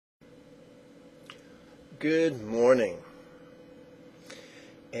Good morning.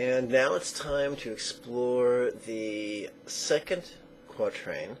 And now it's time to explore the second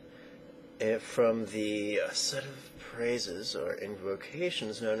quatrain from the set of praises or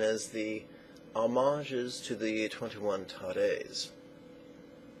invocations known as the homages to the 21 Tares.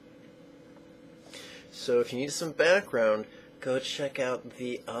 So if you need some background, go check out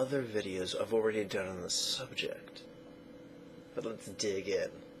the other videos I've already done on the subject. But let's dig in.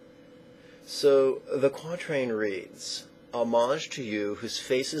 So the quatrain reads, "Homage to you whose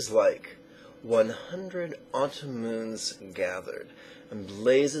face is like 100 autumn moons gathered, and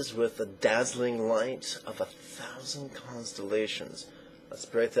blazes with the dazzling light of 1,000 constellations." Let's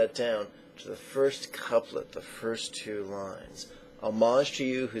break that down to the first couplet, the first two lines. "Homage to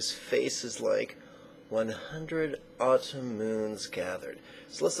you whose face is like 100 autumn moons gathered."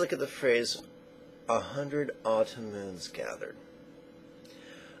 So let's look at the phrase 100 autumn moons gathered.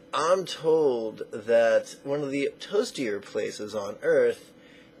 I'm told that one of the toastier places on Earth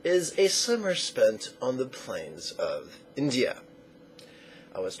is a summer spent on the plains of India.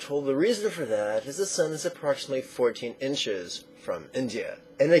 I was told the reason for that is the sun is approximately 14 inches from India,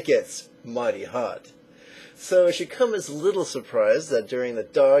 and it gets mighty hot. So it should come as little surprise that during the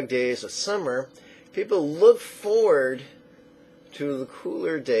dog days of summer, people look forward to the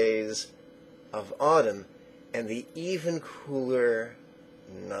cooler days of autumn and the even cooler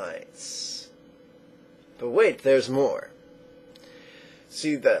nights. But wait, there's more.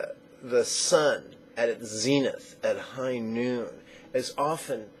 See, the sun at its zenith at high noon is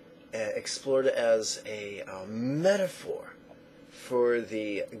often explored as a metaphor for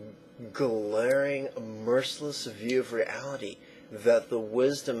the glaring, merciless view of reality that the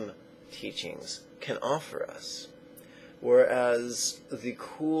wisdom teachings can offer us. Whereas the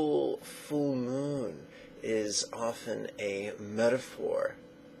cool full moon is often a metaphor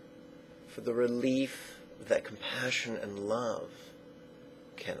for the relief that compassion and love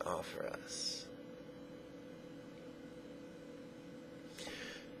can offer us.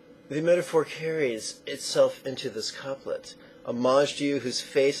 The metaphor carries itself into this couplet. "Homage to you whose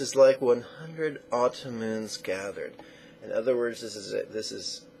face is like 100 autumn moons gathered." In other words, this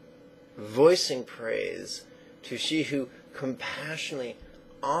is voicing praise to she who compassionately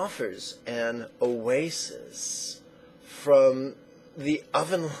offers an oasis from the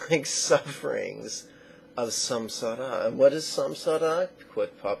oven-like sufferings of samsara. And what is samsara?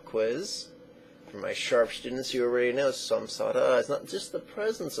 Quick pop quiz. For my sharp students, you already know samsara is not just the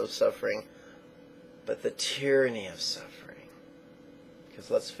presence of suffering, but the tyranny of suffering.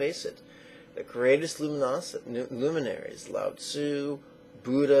 Because let's face it, the greatest luminaries, Lao Tzu,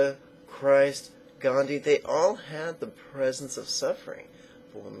 Buddha, Christ, Gandhi, they all had the presence of suffering.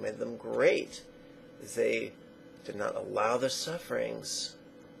 But what made them great is they did not allow their sufferings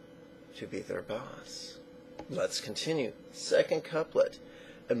to be their boss. Let's continue. Second couplet.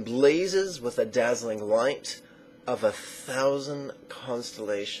 "And blazes with a dazzling light of 1,000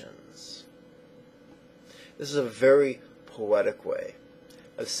 constellations." This is a very poetic way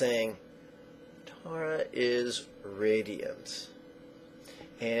of saying Tara is radiant.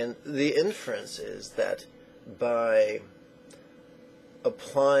 And the inference is that by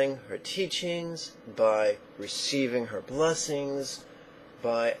applying her teachings, by receiving her blessings,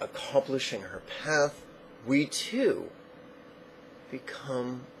 by accomplishing her path, we too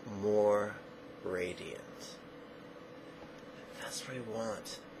become more radiant. That's what we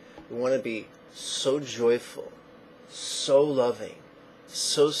want. We want to be so joyful, so loving,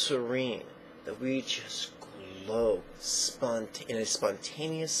 so serene that we just glow in a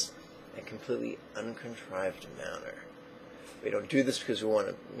spontaneous and completely uncontrived manner. We don't do this because we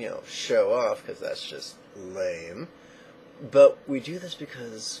want to, show off, because that's just lame. But we do this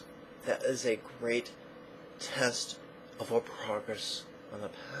because that is a great test of our progress on the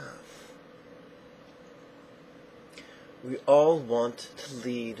path. We all want to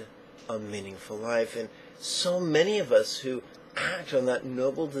lead a meaningful life, and so many of us who act on that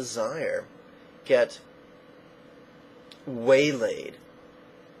noble desire get waylaid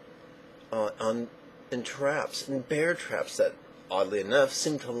in traps, in bear traps that, oddly enough,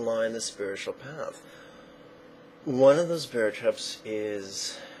 seem to line the spiritual path. One of those bear traps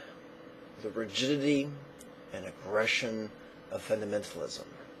is the rigidity and aggression of fundamentalism.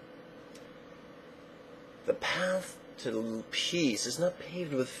 The path to peace is not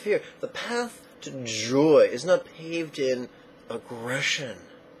paved with fear. The path to joy is not paved in aggression.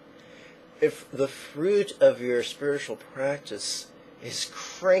 If the fruit of your spiritual practice is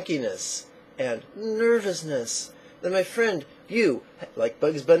crankiness and nervousness, then my friend, you, like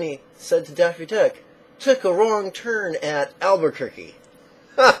Bugs Bunny said to Daffy Duck, took a wrong turn at Albuquerque.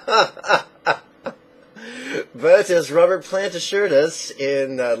 as Robert Plant assured us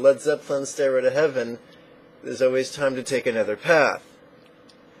in Led Zeppelin's Stairway to Heaven, there's always time to take another path.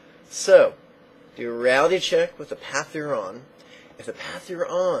 So, do a reality check with the path you're on. If the path you're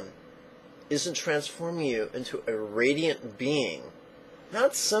on isn't transforming you into a radiant being,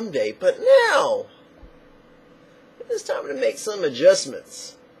 not someday, but now, it's time to make some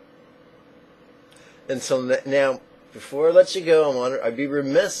adjustments. And so now, before I let you go, I'd be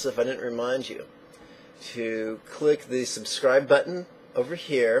remiss if I didn't remind you to click the subscribe button over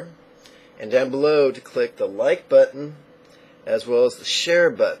here, and down below to click the like button, as well as the share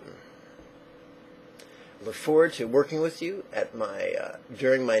button. I look forward to working with you at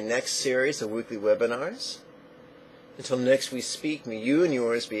during my next series of weekly webinars. Until next we speak, may you and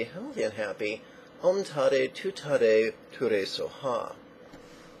yours be healthy and happy. Om Tade Tu Tade Ture Soha.